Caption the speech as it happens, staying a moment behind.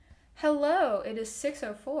Hello, it is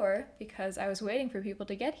 6:04 because I was waiting for people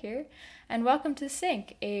to get here. And welcome to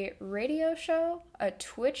Sync, a radio show, a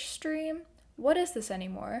Twitch stream. What is this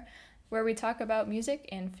anymore? Where we talk about music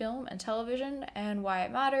in film and television and why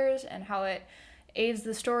it matters and how it aids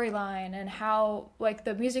the storyline and how, like,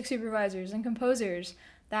 the music supervisors and composers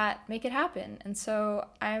that make it happen. And so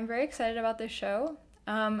I'm very excited about this show.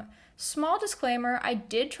 Small disclaimer, I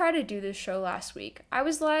did try to do this show last week. I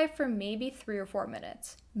was live for maybe 3 or 4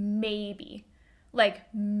 minutes. Maybe.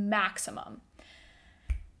 Like, maximum.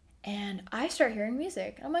 And I start hearing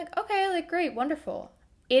music. I'm like, okay, like, great, wonderful.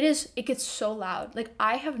 It gets so loud. Like,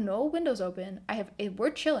 I have no windows open. We're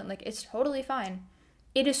chilling. Like, it's totally fine.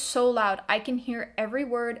 It is so loud. I can hear every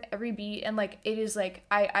word, every beat, and, like, it is, like,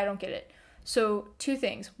 I don't get it. So, two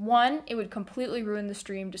things. One, it would completely ruin the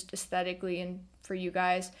stream just aesthetically and for you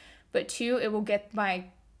guys. But two, it will get my,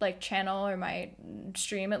 like, channel or my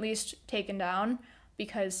stream, at least, taken down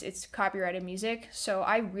because it's copyrighted music. So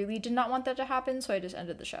I really did not want that to happen, so I just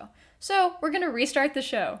ended the show. So we're gonna restart the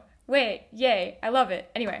show. Wait, yay, I love it.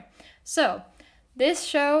 Anyway, so this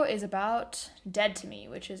show is about Dead to Me,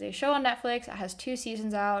 which is a show on Netflix. It has 2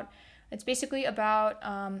 seasons out. It's basically about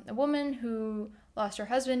a woman who lost her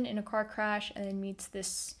husband in a car crash and then meets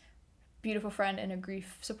this beautiful friend in a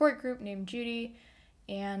grief support group named Judy.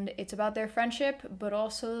 And it's about their friendship, but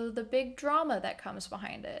also the big drama that comes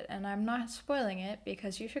behind it. And I'm not spoiling it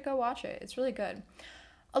because you should go watch it. It's really good.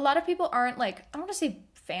 A lot of people aren't, like, I don't want to say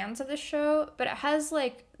fans of this show, but it has,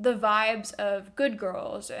 like, the vibes of Good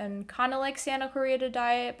Girls and kind of like Santa Clarita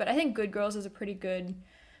Diet, but I think Good Girls is a pretty good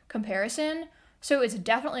comparison. So it's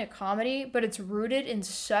definitely a comedy, but it's rooted in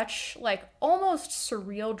such, like, almost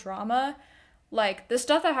surreal drama. Like, the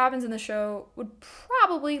stuff that happens in the show would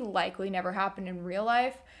probably likely never happen in real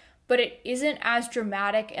life, but it isn't as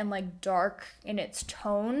dramatic and, like, dark in its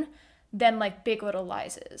tone than, like, Big Little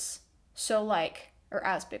Lies is. So, like, or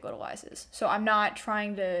as Big Little Lies is. So I'm not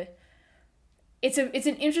trying to... It's an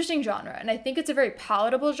interesting genre, and I think it's a very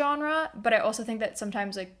palatable genre, but I also think that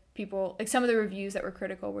sometimes, like, people... Like, some of the reviews that were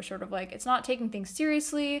critical were sort of like, it's not taking things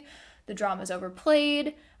seriously, the drama's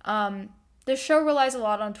overplayed, the show relies a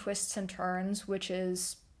lot on twists and turns, which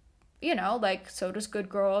is, you know, like, so does Good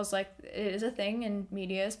Girls. Like, it is a thing in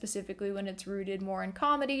media, specifically when it's rooted more in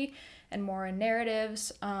comedy and more in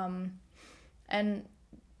narratives. And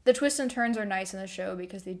the twists and turns are nice in the show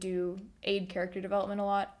because they do aid character development a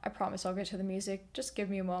lot. I promise I'll get to the music. Just give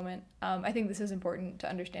me a moment. I think this is important to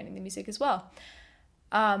understanding the music as well.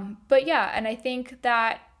 But yeah, and I think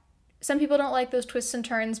that some people don't like those twists and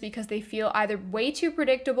turns because they feel either way too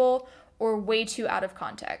predictable or way too out of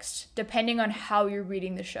context, depending on how you're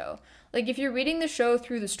reading the show. Like, if you're reading the show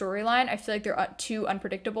through the storyline, I feel like they're too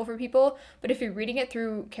unpredictable for people. But if you're reading it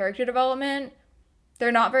through character development,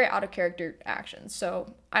 they're not very out of character actions.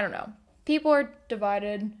 So, I don't know. People are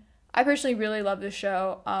divided. I personally really love this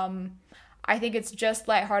show. I think it's just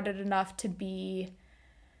lighthearted enough to be,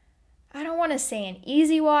 I don't want to say an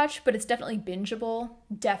easy watch, but it's definitely bingeable.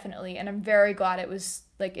 Definitely. And I'm very glad it was,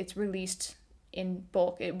 like, it's released in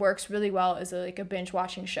bulk. It works really well as a binge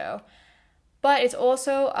watching show, but it's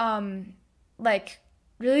also like,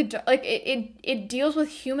 really like, it deals with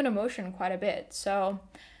human emotion quite a bit. So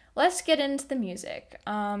let's get into the music.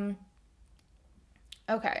 Okay,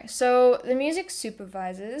 so the music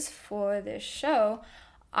supervises for this show,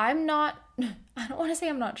 I'm not I don't want to say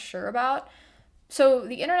I'm not sure about. So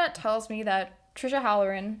the internet tells me that Trisha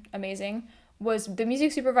Halloran, amazing, was the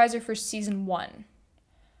music supervisor for season 1.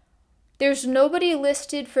 There's nobody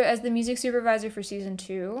listed as the music supervisor for season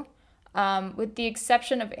 2, with the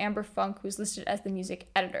exception of Amber Funk, who's listed as the music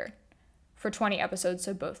editor for 20 episodes,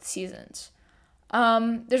 so both seasons.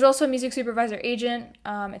 There's also a music supervisor agent.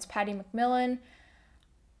 It's Patty McMillan.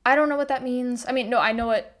 I don't know what that means. I mean, no, I know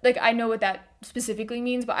what that specifically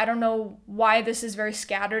means, but I don't know why this is very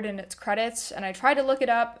scattered in its credits. And I tried to look it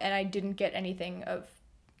up, and I didn't get anything of,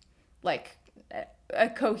 like, a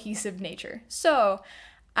cohesive nature. So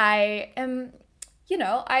I am,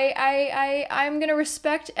 I'm gonna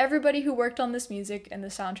respect everybody who worked on this music and the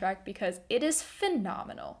soundtrack because it is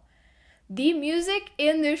phenomenal. The music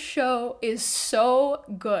in this show is so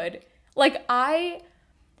good. Like,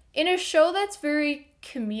 in a show that's very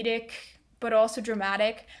comedic but also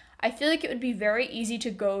dramatic, I feel like it would be very easy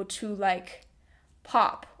to go to, like,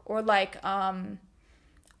 pop or, like, I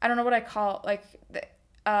don't know what I call it, like,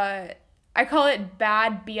 I call it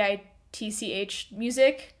bad BITCH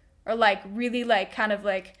music, or, like, really, like, kind of,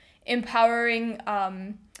 like, empowering,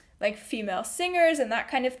 like, female singers and that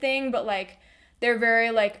kind of thing, but, like, they're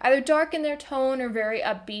very, like, either dark in their tone or very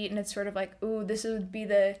upbeat, and it's sort of like, ooh, this would be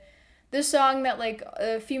the the song that like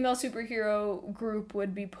a female superhero group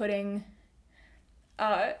would be putting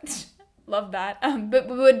uh love that, but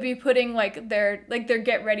would be putting like their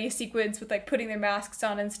get ready sequence with like putting their masks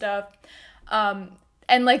on and stuff,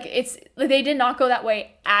 and like it's like they did not go that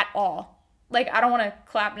way at all. Like I don't want to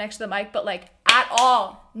clap next to the mic, but like at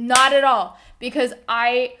all, not at all, because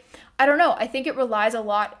I don't know, I think it relies a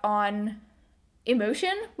lot on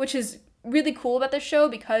emotion, which is really cool about this show,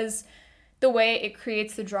 because the way it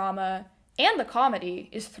creates the drama and the comedy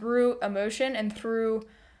is through emotion and through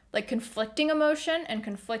like conflicting emotion and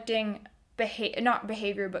conflicting not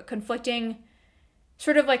behavior, but conflicting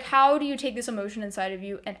sort of like how do you take this emotion inside of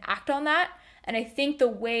you and act on that. And I think the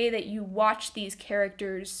way that you watch these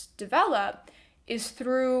characters develop is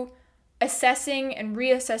through assessing and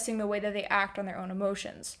reassessing the way that they act on their own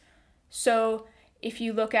emotions. So if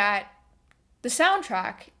you look at the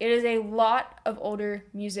soundtrack, it is a lot of older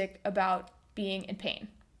music about being in pain.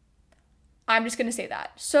 I'm just going to say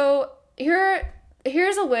that. So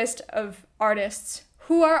here's a list of artists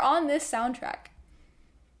who are on this soundtrack.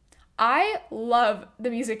 I love the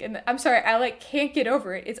music in I'm sorry, I like can't get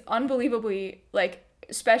over it. It's unbelievably like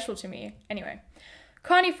special to me. Anyway,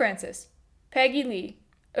 Connie Francis, Peggy Lee,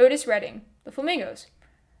 Otis Redding, The Flamingos,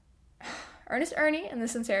 Ernest Ernie and the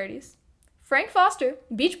Sincerities, Frank Foster,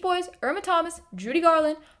 Beach Boys, Irma Thomas, Judy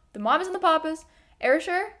Garland, the Mamas and the Papas,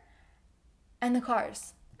 Erasure, and the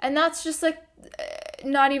Cars. And that's just like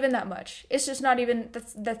not even that much. It's just not even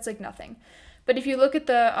that's like nothing. But if you look at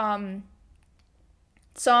the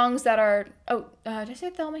songs that are did I say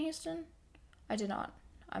Thelma Houston? I did not.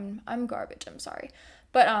 I'm garbage. I'm sorry.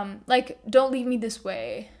 But like Don't Leave Me This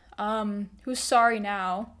Way. Who's Sorry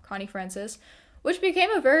Now? Connie Francis, which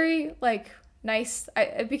became a very like nice.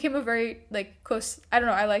 It became a very like close. I don't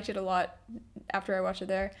know. I liked it a lot after I watched it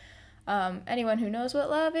there. Anyone who knows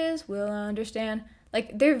what love is will understand.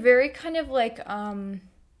 Like they're very kind of like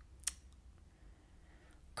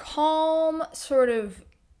calm, sort of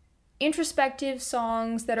introspective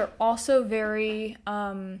songs that are also very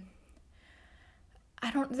they're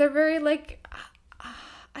very like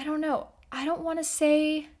I don't know. I don't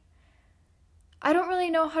really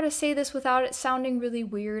know how to say this without it sounding really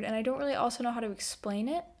weird, and I don't really also know how to explain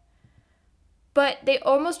it. But they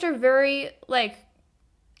almost are very like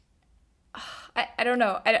I don't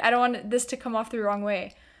know. I don't want this to come off the wrong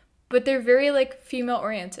way, but they're very like female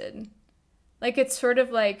oriented. Like it's sort of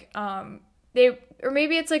like or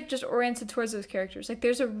maybe it's like just oriented towards those characters. Like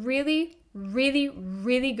there's a really, really,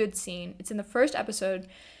 really good scene. It's in the first episode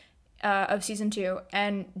of season 2,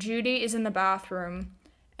 and Judy is in the bathroom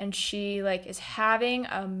and she like is having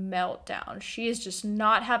a meltdown. She is just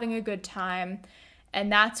not having a good time, and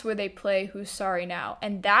that's where they play Who's Sorry Now.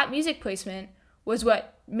 And that music placement was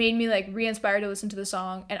what made me like re-inspired to listen to the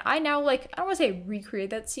song. And I now like, I don't want to say recreate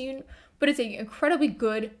that scene, but it's an incredibly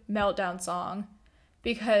good meltdown song,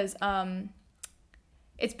 because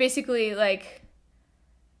it's basically like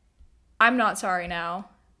I'm not sorry now,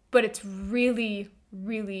 but it's really,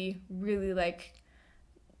 really, really like,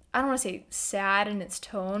 I don't want to say sad in its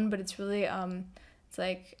tone, but it's really it's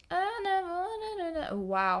like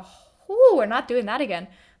wow. Ooh, we're not doing that again.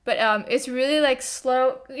 But it's really like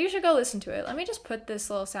slow. You should go listen to it. Let me just put this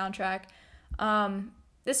little soundtrack.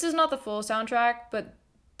 This is not the full soundtrack, but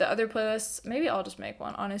the other playlists, maybe I'll just make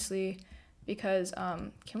one, honestly, because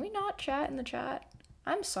can we not chat in the chat?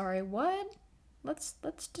 I'm sorry, what? Let's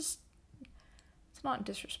not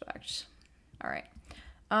disrespect. All right.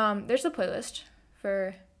 There's the playlist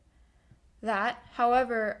for that.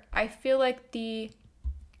 However, I feel like the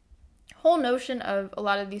whole notion of a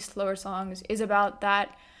lot of these slower songs is about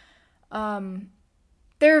that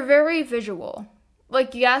they're very visual.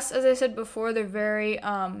 Like, yes, as I said before, they're very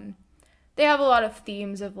they have a lot of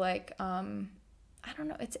themes of like I don't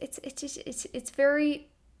know, it's very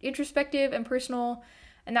introspective and personal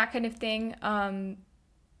and that kind of thing.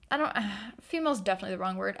 Female's definitely the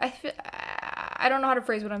wrong word. I don't know how to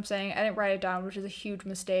phrase what I'm saying. I didn't write it down, which is a huge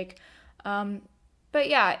mistake. But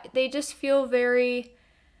yeah, they just feel very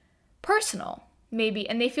personal, maybe,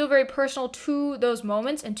 and they feel very personal to those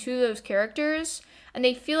moments and to those characters, and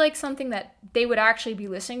they feel like something that they would actually be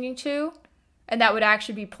listening to, and that would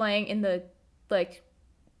actually be playing in the like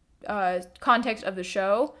context of the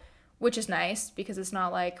show, which is nice, because it's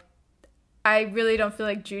not like, I really don't feel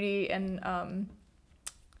like Judy and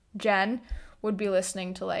Jen would be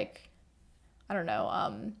listening to like, I don't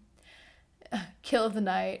know, Kill of the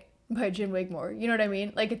Night by Jim Wigmore. You know what I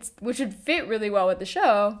mean? Like, it's, which would fit really well with the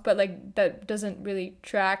show, but like that doesn't really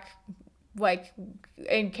track like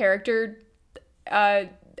in character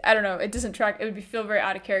I don't know, it doesn't track, it would feel very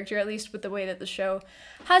out of character, at least with the way that the show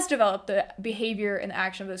has developed the behavior and the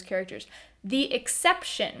action of those characters. The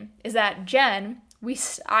exception is that Jen,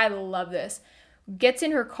 I love this, gets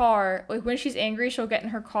in her car, like when she's angry, she'll get in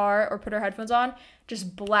her car or put her headphones on,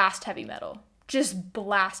 just blast heavy metal. Just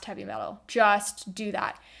blast heavy metal. Just do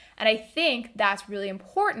that. And I think that's really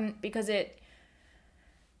important because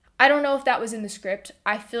I don't know if that was in the script.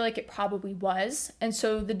 I feel like it probably was. And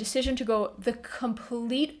so the decision to go the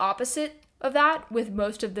complete opposite of that with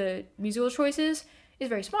most of the musical choices is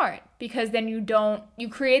very smart, because then you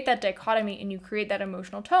create that dichotomy and you create that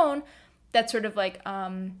emotional tone that's sort of like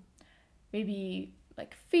maybe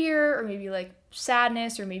like fear, or maybe like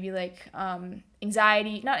sadness, or maybe like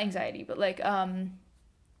anxiety, not anxiety, but like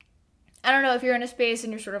I don't know, if you're in a space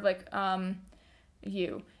and you're sort of like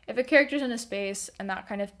if a character's in a space and that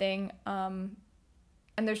kind of thing, and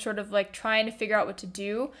they're sort of like trying to figure out what to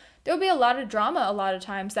do, there'll be a lot of drama a lot of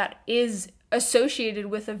times that is associated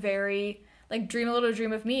with a very, like, Dream a Little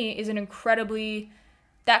Dream of Me is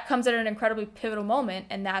that comes at an incredibly pivotal moment,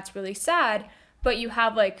 and that's really sad. But you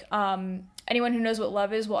have like anyone who knows what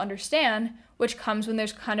love is will understand, which comes when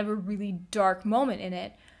there's kind of a really dark moment in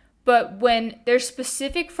it. But when there's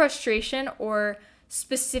specific frustration or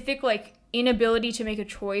specific like inability to make a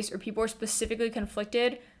choice, or people are specifically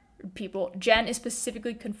conflicted, Jen is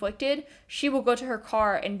specifically conflicted, she will go to her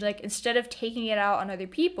car and, like, instead of taking it out on other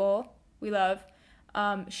people we love,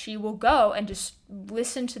 she will go and just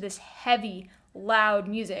listen to this heavy, loud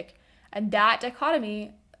music. And that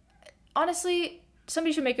dichotomy, honestly,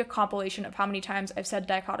 somebody should make a compilation of how many times I've said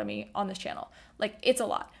dichotomy on this channel. Like, it's a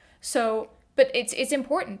lot. So, but it's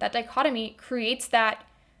important. That dichotomy creates that,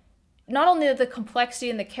 not only the complexity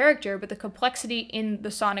in the character, but the complexity in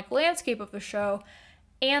the sonic landscape of the show,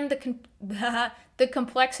 and the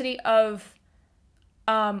complexity of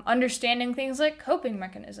understanding things like coping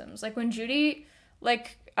mechanisms. Like when Judy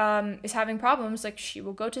is having problems, like, she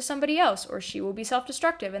will go to somebody else, or she will be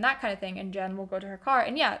self-destructive and that kind of thing, and Jen will go to her car.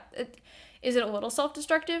 And yeah, is it a little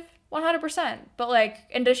self-destructive? 100%. But like,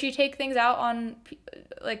 and does she take things out on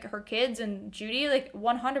like her kids and Judy? Like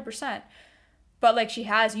 100%. But like,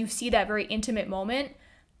 you see that very intimate moment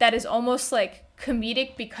that is almost like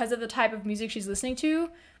comedic because of the type of music she's listening to,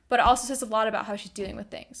 but it also says a lot about how she's dealing with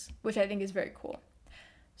things, which I think is very cool.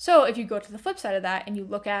 So if you go to the flip side of that and you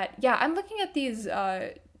look at, I'm looking at these,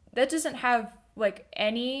 that doesn't have like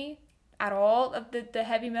any at all of the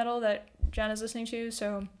heavy metal that Jen is listening to,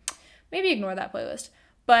 so maybe ignore that playlist.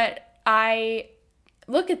 But I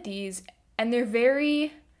look at these and they're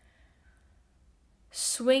very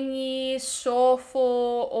swingy,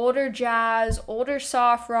 soulful, older jazz, older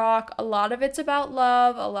soft rock. A lot of it's about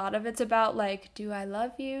love. A lot of it's about like, do I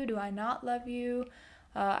love you? Do I not love you?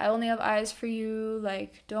 I only have eyes for you.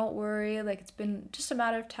 Like, don't worry. Like, it's been just a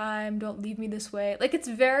matter of time. Don't leave me this way. Like, it's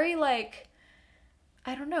very like,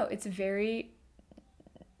 I don't know. It's very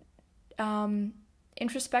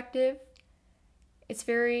introspective. It's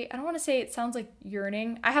very, I don't want to say it sounds like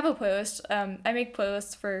yearning. I have a playlist. I make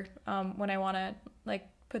playlists for when I want to like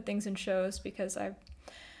put things in shows, because I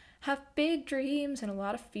have big dreams and a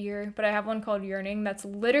lot of fear. But I have one called Yearning that's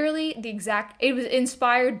literally it was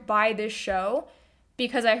inspired by this show,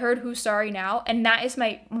 because I heard Who's Sorry Now, and that is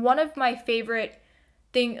one of my favorite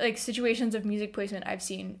situations of music placement I've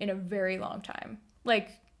seen in a very long time.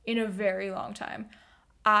 Like, in a very long time.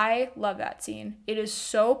 I love that scene. It is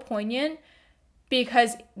so poignant,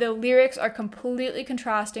 because the lyrics are completely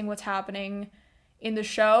contrasting what's happening in the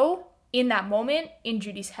show in that moment in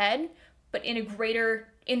Judy's head, but in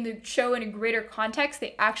the show in a greater context,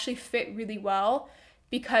 they actually fit really well,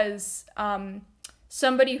 because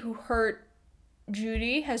somebody who hurt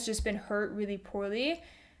Judy has just been hurt really poorly,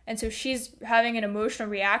 and so she's having an emotional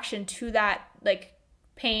reaction to that, like,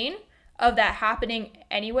 pain of that happening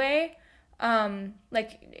anyway.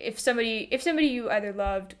 Like, if somebody you either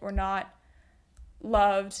loved or not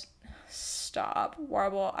loved, stop,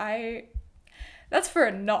 Warble, that's for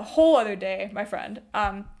a whole other day, my friend.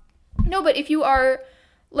 No, but if you are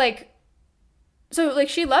like, so like,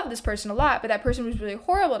 she loved this person a lot, but that person was really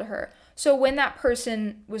horrible to her. So when that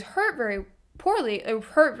person was hurt very poorly, or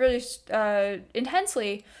hurt really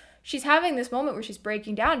intensely, she's having this moment where she's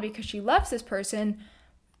breaking down because she loves this person.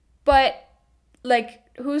 But like,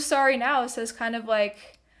 Who's Sorry Now says kind of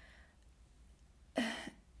like,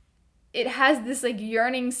 it has this like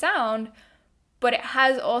yearning sound, but it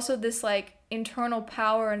has also this like internal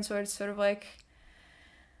power, and sort of like,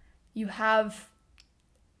 you have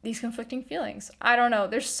these conflicting feelings. I don't know.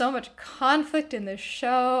 There's so much conflict in this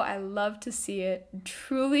show. I love to see it.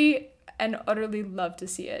 Truly and utterly love to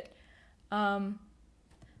see it. But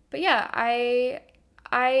yeah,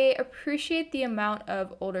 I appreciate the amount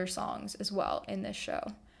of older songs as well in this show.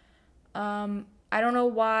 I don't know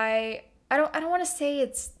why. I don't want to say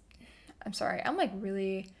it's. I'm sorry. I'm like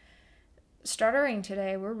really stuttering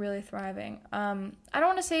today. We're really thriving. I don't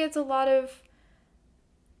want to say it's a lot of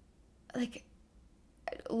like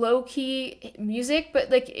low key music, but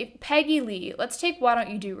like Peggy Lee. Let's take "Why Don't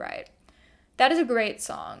You Do Right." That is a great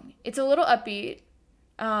song. It's a little upbeat,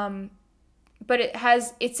 but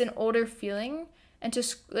it's an older feeling, and to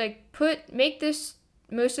like make this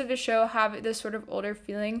most of the show have this sort of older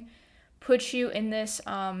feeling, puts you in this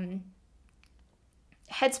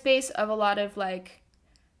headspace of a lot of like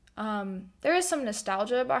there is some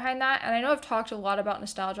nostalgia behind that, and I know I've talked a lot about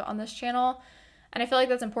nostalgia on this channel, and I feel like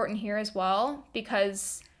that's important here as well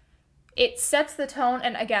because it sets the tone.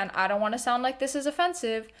 And again, I don't want to sound like this is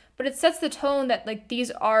offensive, but it sets the tone that like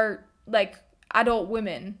these are like adult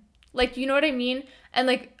women, like, you know what I mean? And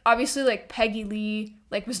like obviously like Peggy Lee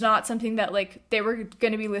like was not something that like they were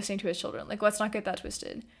going to be listening to as children. Like, let's not get that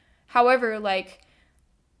twisted. However, like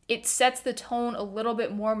it sets the tone a little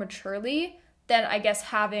bit more maturely than I guess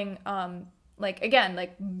having like again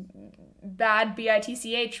like bad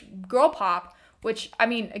bitch girl pop, which I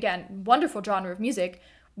mean again wonderful genre of music,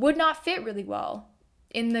 would not fit really well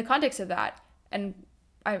in the context of that. And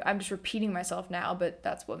I'm just repeating myself now, but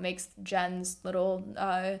that's what makes Jen's little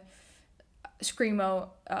screamo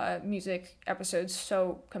music episodes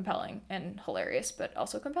so compelling and hilarious, but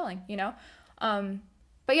also compelling, you know?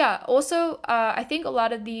 But yeah, also I think a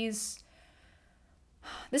lot of these,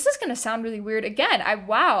 this is gonna sound really weird again.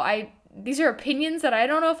 These are opinions that I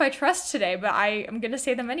don't know if I trust today, but I am gonna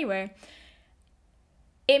say them anyway.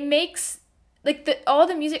 It makes like all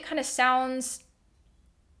the music kind of sounds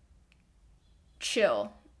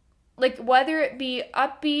chill, like whether it be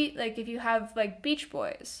upbeat, like if you have like Beach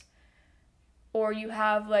Boys, or you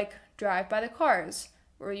have like Drive by the Cars,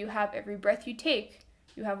 or you have Every Breath You Take,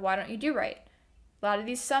 you have Why Don't You Do Right. A lot of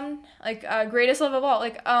these, some like Greatest Love of All,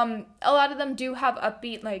 like a lot of them do have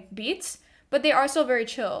upbeat like beats, but they are still very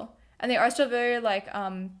chill, and they are still very like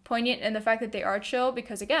poignant in the fact that they are chill,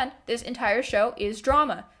 because again, this entire show is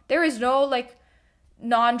drama. There is no like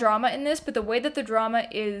non-drama in this, but the way that the drama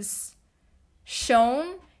is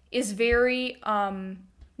shown is very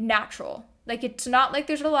natural. Like, it's not like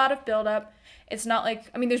there's a lot of buildup. It's not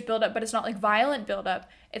like, I mean, there's buildup, but it's not like violent buildup.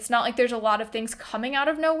 It's not like there's a lot of things coming out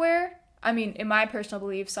of nowhere. I mean, in my personal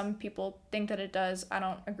belief, some people think that it does. I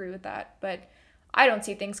don't agree with that, but I don't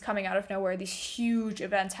see things coming out of nowhere, these huge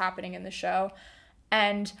events happening in the show.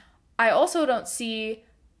 And I also don't see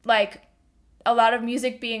like a lot of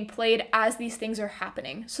music being played as these things are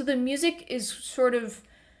happening. So the music is sort of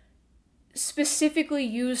specifically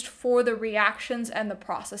used for the reactions and the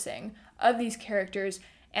processing of these characters.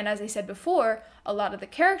 And as I said before, a lot of the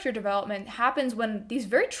character development happens when these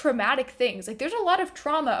very traumatic things, like there's a lot of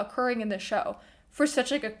trauma occurring in the show for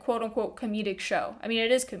such like a quote unquote comedic show. I mean,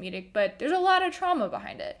 it is comedic, but there's a lot of trauma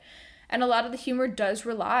behind it. And a lot of the humor does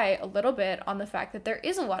rely a little bit on the fact that there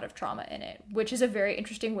is a lot of trauma in it, which is a very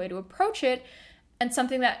interesting way to approach it, and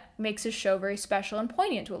something that makes this show very special and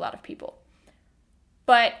poignant to a lot of people.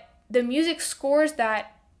 But the music scores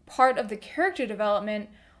that part of the character development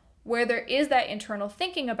where there is that internal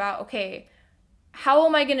thinking about, okay, how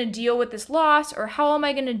am I going to deal with this loss, or how am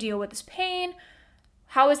I going to deal with this pain?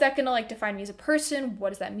 How is that going to like define me as a person? What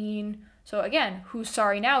does that mean? So again, Who's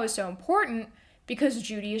Sorry Now is so important because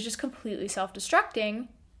Judy is just completely self-destructing,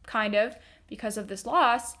 kind of, because of this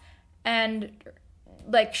loss, and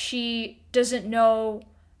like she doesn't know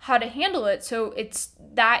how to handle it. So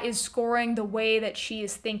that is scoring the way that she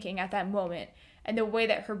is thinking at that moment, and the way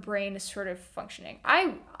that her brain is sort of functioning.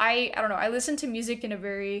 I don't know. I listen to music in a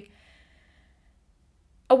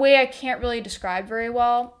way I can't really describe very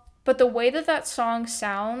well, but the way that song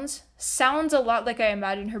sounds a lot like I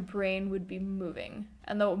imagine her brain would be moving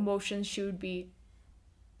and the emotions she would be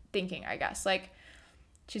thinking, I guess. Like,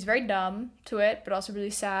 she's very dumb to it, but also really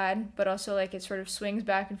sad, but also like it sort of swings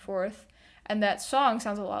back and forth. And that song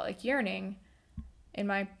sounds a lot like Yearning in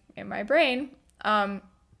my brain.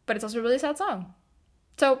 But it's also a really sad song.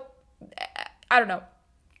 So, I don't know.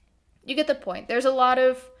 You get the point. There's a lot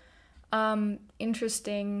of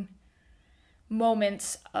interesting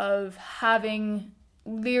moments of having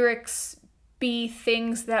lyrics be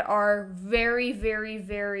things that are very, very,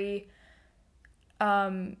 very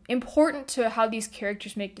important to how these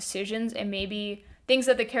characters make decisions, and maybe things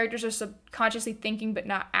that the characters are subconsciously thinking but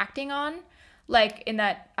not acting on. Like in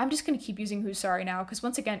that, I'm just going to keep using Who's Sorry Now, because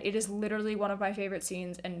once again, it is literally one of my favorite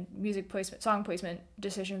scenes and music placement, song placement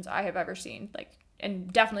decisions I have ever seen. Like,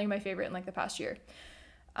 and definitely my favorite in like the past year.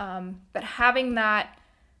 But having that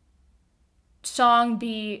song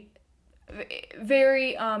be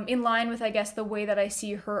very in line with, I guess, the way that I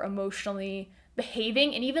see her emotionally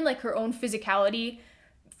behaving, and even like her own physicality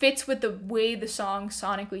fits with the way the song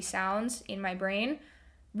sonically sounds in my brain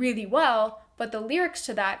really well. But the lyrics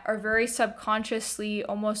to that are very subconsciously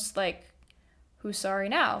almost like, who's sorry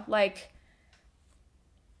now? Like,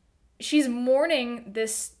 she's mourning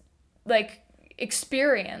this like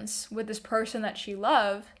experience with this person that she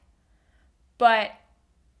loved, but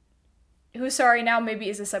who's sorry now maybe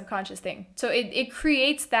is a subconscious thing. So it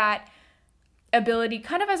creates that ability,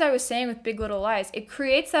 kind of as I was saying with Big Little Lies, it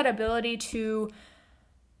creates that ability to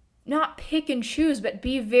not pick and choose, but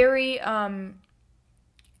be very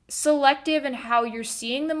selective in how you're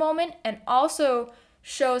seeing the moment, and also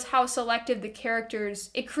shows how selective the characters,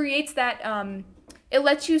 it creates that, it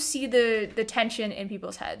lets you see the tension in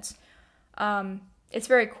people's heads. It's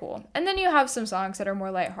very cool. And then you have some songs that are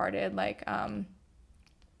more lighthearted, like,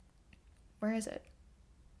 where is it?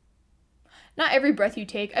 Not Every Breath You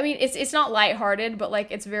Take. I mean, it's not lighthearted, but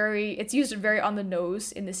like it's used very on the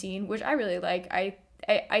nose in the scene, which I really like. I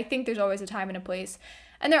think there's always a time and a place.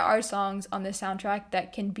 And there are songs on this soundtrack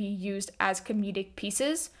that can be used as comedic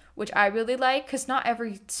pieces, which I really like, because not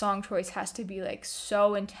every song choice has to be like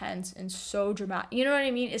so intense and so dramatic. You know what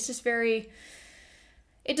I mean? It's just it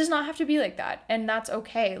does not have to be like that. And that's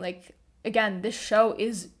okay. Like, again, this show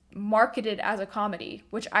is marketed as a comedy,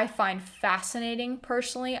 which I find fascinating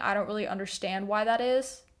personally. I don't really understand why that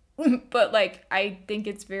is, but like, I think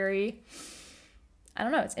it's very, I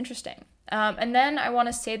don't know, it's interesting. And then I want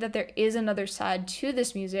to say that there is another side to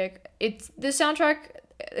this music. It's the soundtrack,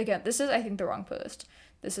 again, this is, I think, the wrong playlist.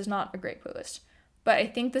 This is not a great playlist. But I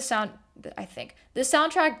think the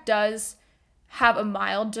soundtrack does have a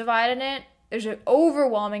mild divide in it. There's an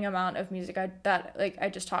overwhelming amount of music that I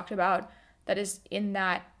just talked about that is in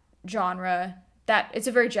that genre. That it's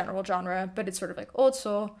a very general genre, but it's sort of like old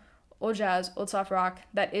soul, old jazz, old soft rock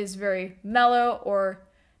that is very mellow, or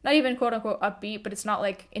not even quote unquote upbeat, but it's not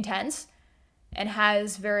like intense, and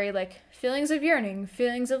has very like feelings of yearning,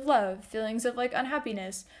 feelings of love, feelings of like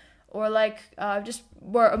unhappiness, or like just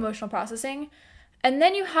more emotional processing. And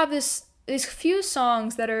then you have these few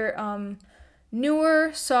songs that are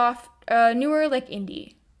newer, soft, newer, like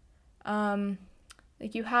indie.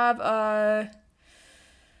 Like you have I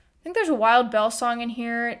think there's a Wild Bell song in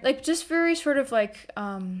here, like just very sort of like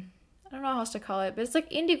I don't know how else to call it, but it's like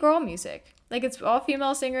indie girl music. Like it's all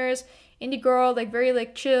female singers, indie girl, like very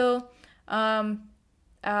like chill, low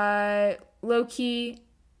key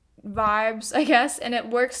vibes, I guess, and it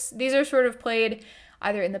works. These are sort of played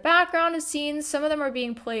either in the background of scenes. Some of them are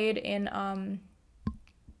being played in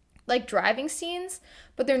like driving scenes,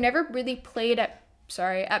 but they're never really played at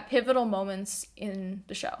pivotal moments in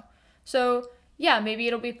the show. So yeah, maybe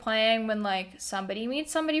it'll be playing when like somebody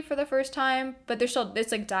meets somebody for the first time, but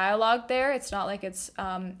it's like dialogue there. It's not like it's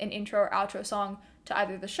an intro or outro song to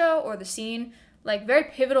either the show or the scene. Like very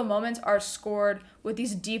pivotal moments are scored with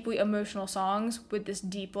these deeply emotional songs with this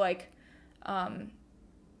deep like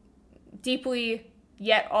deeply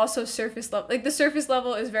yet also surface level. Like the surface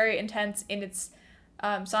level is very intense in its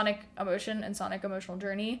sonic emotion and sonic emotional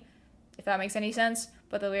journey, if that makes any sense.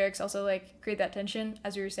 But the lyrics also like create that tension,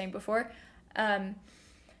 as we were saying before.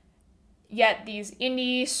 Yet these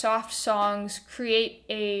indie soft songs create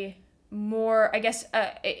a more, I guess,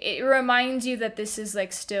 it reminds you that this is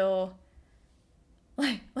like still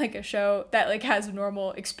like a show that like has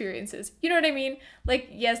normal experiences. You know what I mean? Like,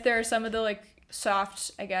 yes, there are some of the like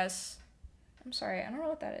soft, I guess. I'm sorry, I don't know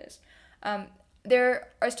what that is. There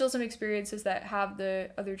are still some experiences that have the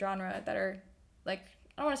other genre that are like,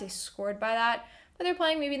 I don't want to say scored by that, but they're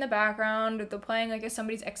playing maybe in the background, or they're playing like if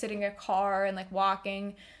somebody's exiting a car and like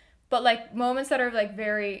walking. But like moments that are like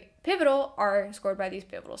very pivotal are scored by these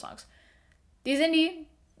pivotal songs. These indie,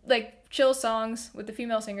 like chill songs with the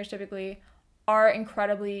female singers typically are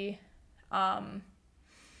incredibly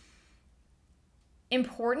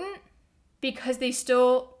important because they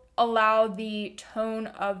still allow the tone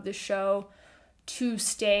of the show to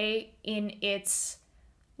stay in its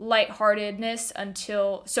lightheartedness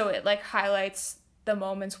so it like highlights the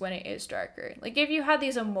moments when it is darker. Like if you had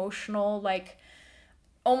these emotional, like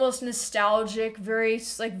almost nostalgic, very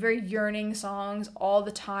yearning songs all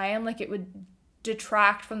the time, like it would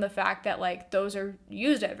detract from the fact that like those are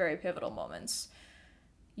used at very pivotal moments.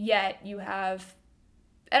 Yet you have,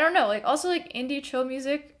 I don't know, like also like indie chill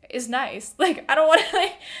music is nice. Like I don't want to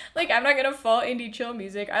like I'm not gonna fault indie chill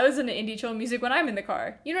music. I listen to indie chill music when I'm in the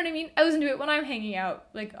car. You know what I mean? I listen to it when I'm hanging out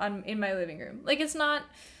like in my living room. Like it's not,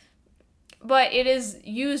 but it is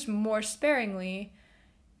used more sparingly,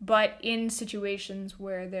 but in situations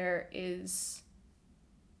where there is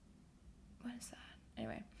what is that?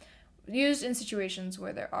 Anyway, used in situations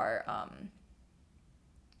where there are,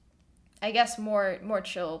 I guess more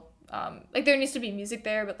chill. Like there needs to be music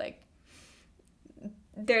there, but like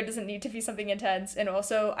there doesn't need to be something intense. And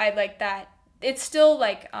also I like that it's still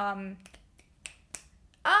like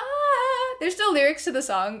there's still lyrics to the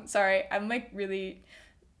song. Sorry, I'm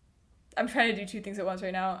trying to do two things at once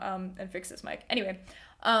right now, and fix this mic. Anyway,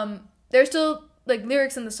 there's still like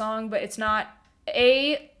lyrics in the song, but it's not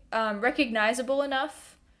recognizable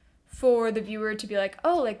enough for the viewer to be like,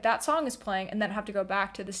 oh, like that song is playing, and then have to go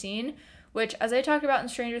back to the scene, which, as I talked about in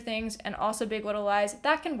Stranger Things and also Big Little Lies,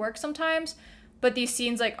 that can work sometimes, but these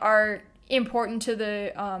scenes like are important to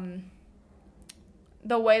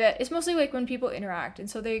the way that it's mostly like when people interact, and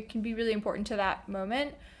so they can be really important to that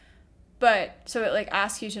moment. But so it like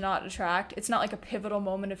asks you to not detract. It's not like a pivotal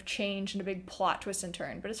moment of change and a big plot twist and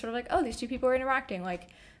turn, but it's sort of like, oh, these two people are interacting, like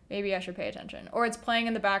maybe I should pay attention. Or it's playing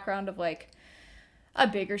in the background of like a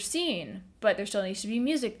bigger scene, but there still needs to be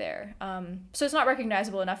music there. So it's not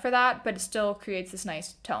recognizable enough for that, but it still creates this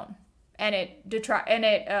nice tone, and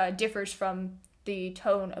it differs from the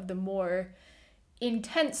tone of the more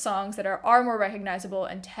intense songs that are more recognizable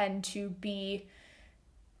and tend to be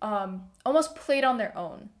almost played on their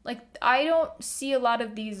own. Like I don't see a lot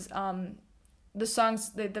of these the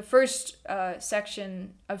songs, the first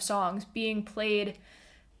section of songs being played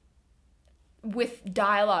with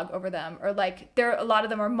dialogue over them, or like a lot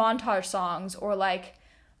of them are montage songs, or like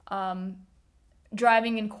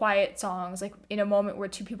driving in quiet songs, like in a moment where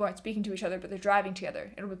two people aren't speaking to each other but they're driving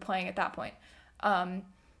together. It'll be playing at that point.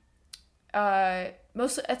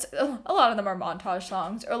 It's a lot of them are montage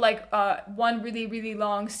songs, or like one really really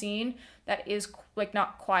long scene that is like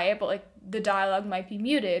not quiet, but like the dialogue might be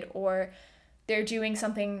muted, or they're doing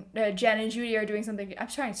something. Jen and Judy are doing something. I'm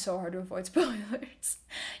trying so hard to avoid spoilers.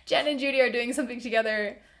 Jen and Judy are doing something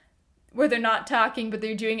together where they're not talking, but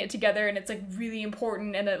they're doing it together, and it's like really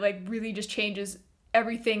important, and it like really just changes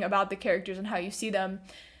everything about the characters and how you see them.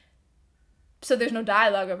 So there's no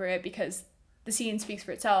dialogue over it because the scene speaks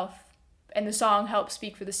for itself, and the song helps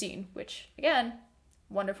speak for the scene, which again,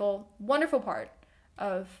 wonderful part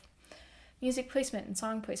of music placement and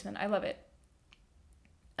song placement. I love it.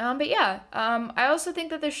 But yeah, I also think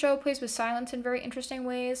that the show plays with silence in very interesting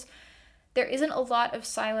ways. There isn't a lot of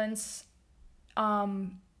silence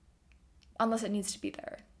unless it needs to be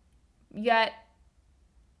there. Yet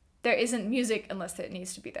there isn't music unless it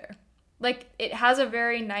needs to be there. Like it has a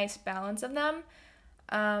very nice balance of them,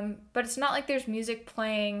 but it's not like there's music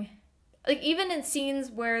playing. Like even in scenes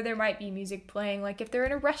where there might be music playing, like if they're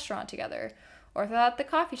in a restaurant together, or if they're at the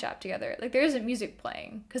coffee shop together, like there isn't music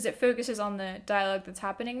playing because it focuses on the dialogue that's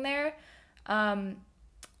happening there. I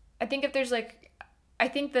think if there's like, I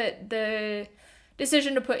think that the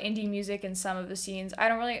decision to put indie music in some of the scenes, I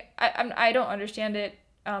don't understand it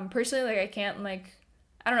personally. Like I can't like,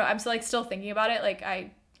 I don't know. I'm still like still thinking about it. Like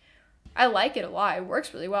I like it a lot. It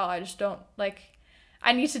works really well. I just don't like.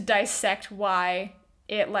 I need to dissect why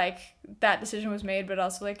it like that decision was made, but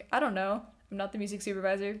also like I don't know. I'm not the music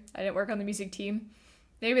supervisor. I didn't work on the music team.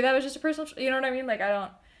 Maybe that was just a personal, you know what I mean? Like I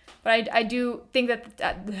don't, but I do think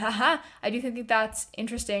that I do think that that's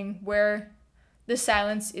interesting where the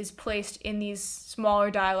silence is placed in these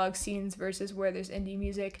smaller dialogue scenes versus where there's indie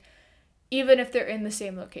music, even if they're in the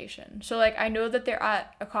same location. So like I know that they're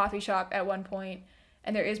at a coffee shop at one point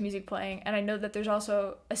and there is music playing, and I know that there's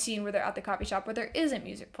also a scene where they're at the coffee shop where there isn't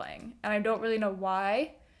music playing, and I don't really know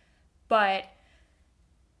why, but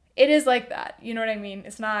it is like that, you know what I mean?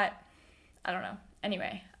 It's not, I don't know.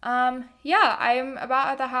 Anyway, yeah, I'm about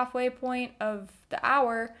at the halfway point of the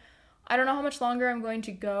hour. I don't know how much longer I'm going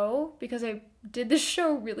to go because I did this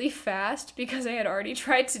show really fast because I had already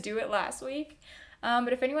tried to do it last week.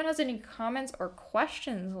 But if anyone has any comments or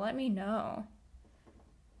questions, let me know.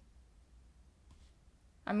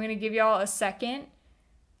 I'm going to give y'all a second.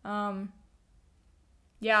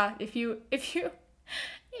 Yeah, if you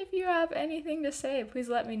have anything to say, please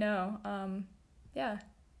let me know. Yeah.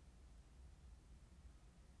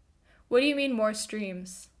 What do you mean more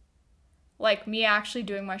streams? Like me actually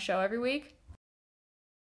doing my show every week?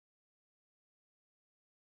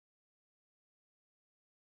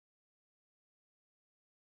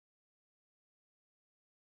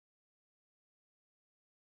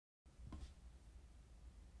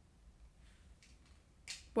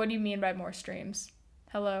 What do you mean by more streams?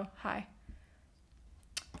 Hello, hi.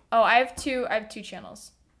 Oh, I have two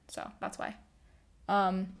channels, so that's why.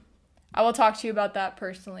 I will talk to you about that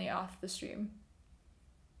personally off the stream.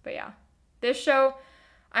 But yeah, this show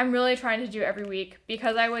I'm really trying to do every week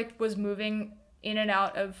because I like was moving in and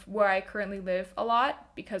out of where I currently live a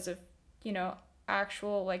lot because of, you know,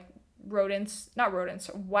 actual like not rodents,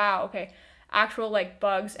 wow, okay, actual like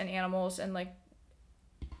bugs and animals and like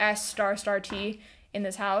S star star T in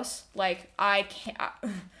this house. Like I can't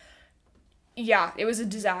yeah, it was a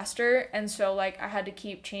disaster, and so like I had to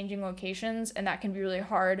keep changing locations, and that can be really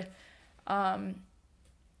hard. Um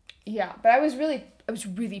yeah, but I was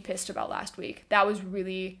really pissed about last week. That was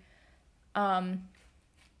really um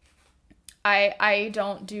I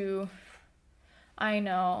don't do I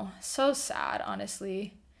know. So sad,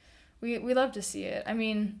 honestly. We love to see it. I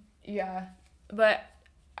mean, yeah. But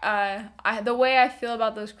the way I feel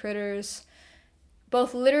about those critters,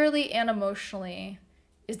 both literally and emotionally,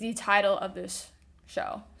 is the title of this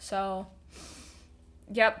show. So,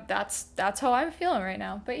 yep, that's how I'm feeling right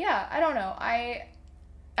now. But yeah, I don't know.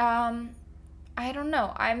 Um I don't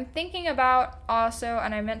know. I'm thinking about also,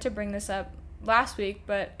 and I meant to bring this up last week,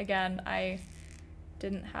 but again, I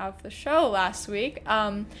didn't have the show last week.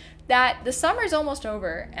 That the summer's almost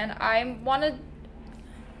over, and I wanted.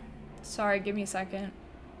 Sorry, give me a second.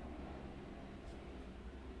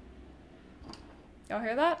 Y'all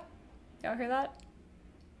hear that? Y'all hear that?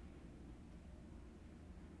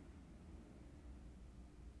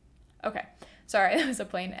 Okay. Sorry, that was a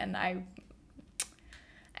plane, and I.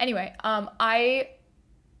 Anyway, I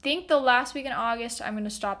think the last week in August I'm gonna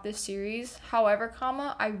stop this series. However,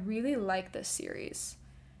 I really like this series.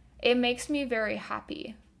 It makes me very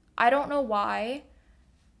happy. I don't know why.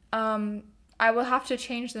 I will have to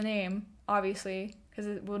change the name, obviously, because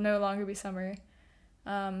it will no longer be summer.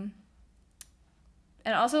 Um,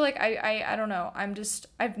 and also, like, I don't know.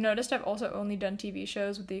 I've noticed I've also only done TV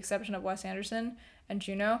shows with the exception of Wes Anderson and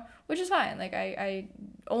Juno, which is fine. Like, I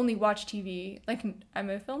only watch TV. Like, I'm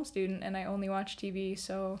a film student and I only watch TV,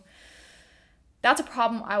 so that's a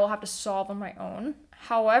problem I will have to solve on my own.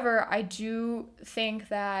 However, I do think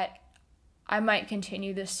that I might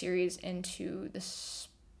continue this series into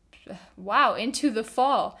into the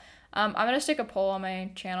fall. I'm gonna stick a poll on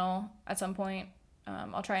my channel at some point.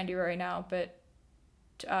 I'll try and do it right now, but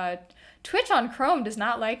Twitch on Chrome does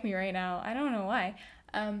not like me right now. I don't know why.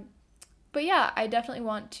 But yeah, I definitely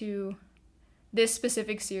want to this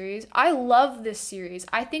specific series. I love this series.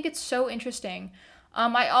 I think it's so interesting.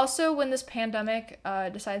 I also, when this pandemic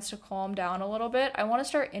decides to calm down a little bit, I want to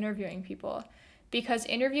start interviewing people, because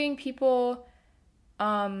interviewing people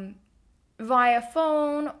via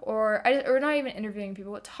phone or not even interviewing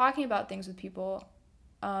people, but talking about things with people.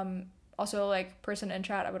 Also, like, person in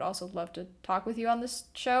chat, I would also love to talk with you on this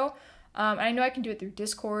show. And I know I can do it through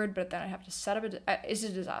Discord, but then I have to set up it's a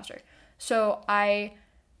disaster. So I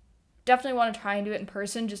definitely want to try and do it in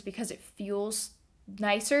person just because it feels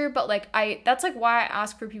nicer. But like that's like why I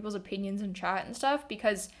ask for people's opinions in chat and stuff,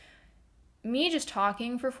 because me just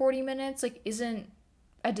talking for 40 minutes like isn't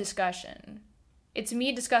a discussion. It's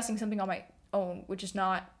me discussing something on my own, which is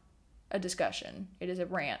not a discussion. It is a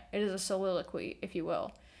rant. It is a soliloquy, if you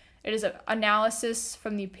will. It is an analysis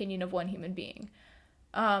from the opinion of one human being.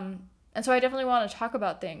 And so I definitely want to talk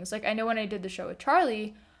about things. Like, I know when I did the show with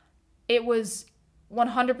Charlie, it was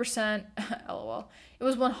 100% lol. It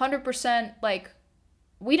was 100% like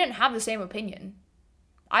we didn't have the same opinion.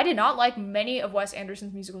 I did not like many of Wes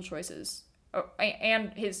Anderson's musical choices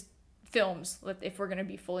and his films, if we're going to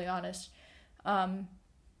be fully honest.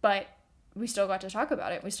 But we still got to talk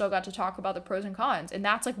about it. We still got to talk about the pros and cons. And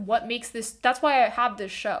that's like what makes this, that's why I have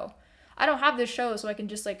this show. I don't have this show so I can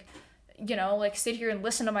just like, like sit here and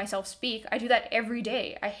listen to myself speak. I do that every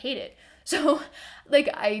day. I hate it. So like,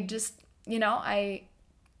 I just, I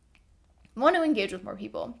want to engage with more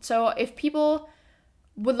people. So if people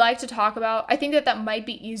would like to talk about, I think that might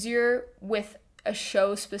be easier with a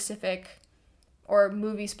show specific or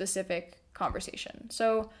movie specific conversation.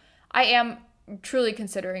 So I am truly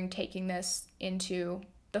considering taking this into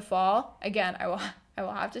the fall. Again, I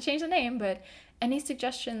will have to change the name, but any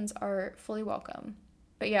suggestions are fully welcome.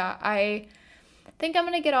 But yeah, I think I'm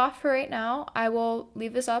gonna get off for right now. I will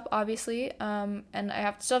leave this up, obviously, and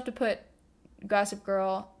I still have to put Gossip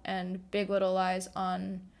Girl and Big Little Lies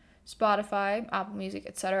on Spotify, Apple Music,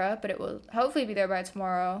 etc. But it will hopefully be there by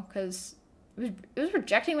tomorrow, because it was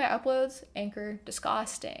rejecting my uploads. Anchor,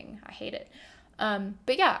 disgusting. I hate it.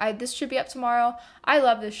 But yeah, this should be up tomorrow. I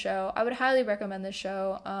love this show. I would highly recommend this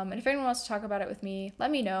show. And if anyone wants to talk about it with me,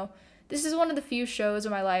 let me know. This is one of the few shows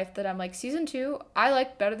in my life that I'm like, season 2, I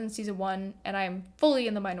like better than season 1, and I'm fully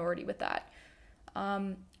in the minority with that.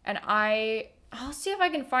 And I'll see if I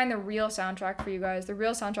can find the real soundtrack for you guys, the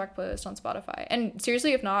real soundtrack playlist on Spotify. And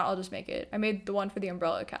seriously, if not, I'll just make it. I made the one for the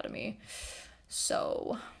Umbrella Academy.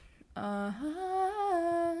 So, can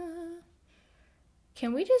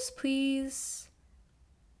we just please,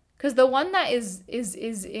 because the one that is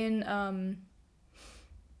in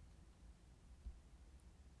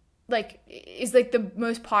like is like the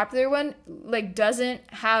most popular one, like doesn't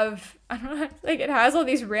have, I don't know, like it has all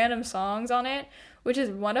these random songs on it, which is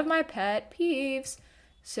one of my pet peeves.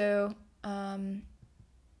 So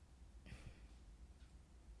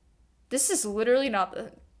this is literally not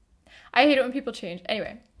the, I hate it when people change.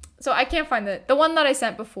 Anyway, so I can't find the one that I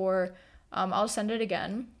sent before. I'll send it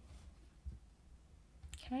again.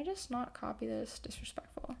 Can I just not copy this?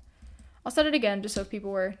 Disrespectful. I'll send it again just so if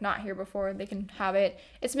people were not here before, they can have it.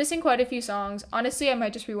 It's missing quite a few songs. Honestly, I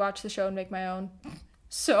might just rewatch the show and make my own.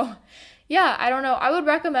 So, yeah, I don't know. I would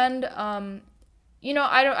recommend, you know,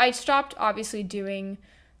 I stopped obviously doing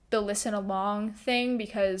the listen along thing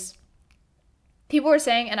because people were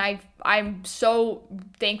saying, and I'm so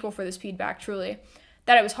thankful for this feedback, truly,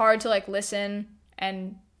 that it was hard to like listen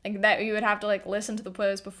and like that you would have to like listen to the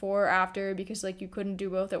playlist before or after because like you couldn't do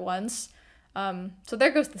both at once. So there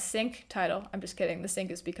goes the sync title. I'm just kidding. The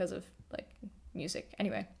sync is because of like music.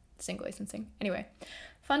 Anyway, sync licensing. Anyway,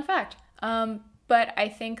 fun fact. But I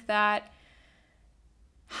think that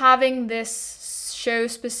having this show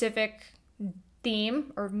specific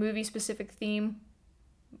theme or movie specific theme,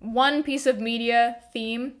 one piece of media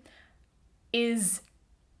theme, is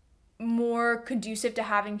more conducive to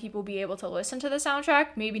having people be able to listen to the soundtrack,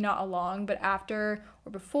 maybe not along, but after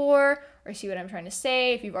or before, or see what I'm trying to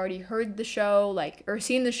say. If you've already heard the show, like, or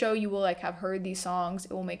seen the show, you will like have heard these songs.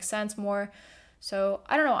 It will make sense more. So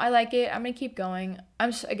I don't know. I like it. I'm gonna keep going.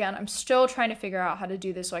 I'm still trying to figure out how to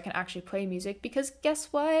do this so I can actually play music, because guess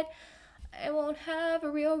what? I won't have a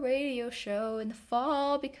real radio show in the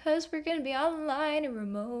fall because we're going to be online and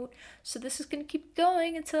remote. So this is going to keep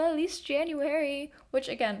going until at least January, which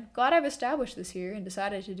again, glad I've established this here and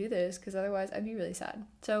decided to do this because otherwise I'd be really sad.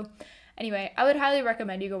 So anyway, I would highly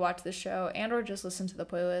recommend you go watch this show and or just listen to the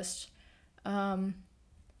playlist. Well,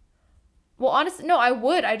 honestly, no, I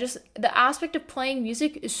would. The aspect of playing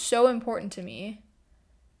music is so important to me.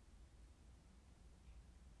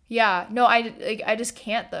 Yeah, no, I just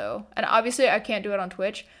can't though. And obviously I can't do it on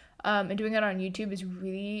Twitch. And doing it on YouTube is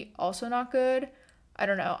really also not good. I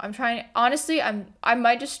don't know. I'm trying, honestly, I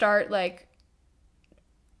might just start like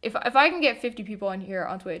if I can get 50 people on here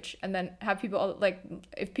on Twitch and then have people like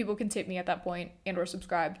if people can tip me at that point and or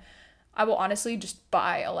subscribe, I will honestly just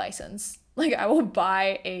buy a license. Like I will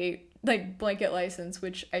buy a like blanket license,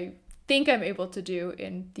 which I think I'm able to do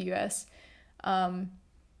in the US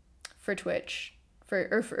for Twitch.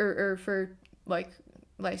 For like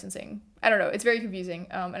licensing. I don't know. It's very confusing.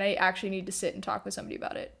 And I actually need to sit and talk with somebody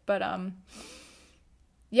about it. But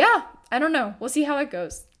yeah, I don't know. We'll see how it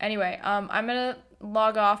goes. Anyway, I'm gonna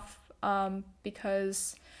log off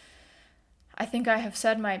because I think I have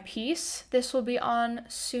said my piece. This will be on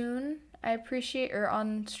soon. I appreciate, or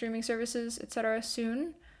on streaming services, etc.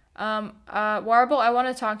 soon. Warble, I want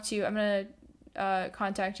to talk to you. I'm gonna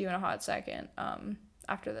contact you in a hot second.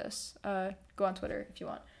 After this, go on Twitter if you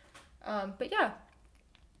want. But yeah,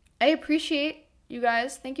 I appreciate you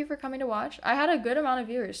guys. Thank you for coming to watch. I had a good amount of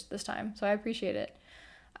viewers this time, so I appreciate it.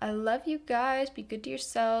 I love you guys. Be good to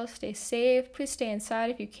yourselves. Stay safe. Please stay inside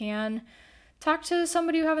if you can. Talk to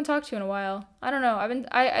somebody you haven't talked to in a while. I don't know.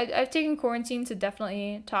 I've taken quarantine to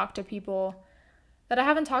definitely talk to people that I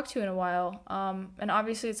haven't talked to in a while. And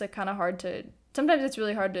obviously it's like kind of hard to. Sometimes it's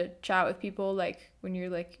really hard to chat with people like when you're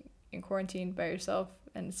like in quarantine by yourself.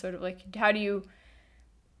 And sort of like, how do you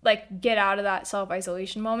like get out of that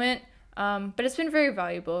self-isolation moment? But it's been very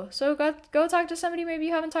valuable. So go talk to somebody maybe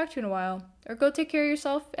you haven't talked to in a while, or go take care of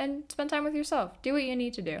yourself and spend time with yourself. Do what you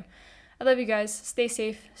need to do. I love you guys. Stay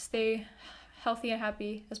safe, stay healthy and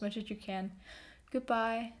happy as much as you can.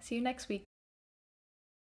 Goodbye. See you next week.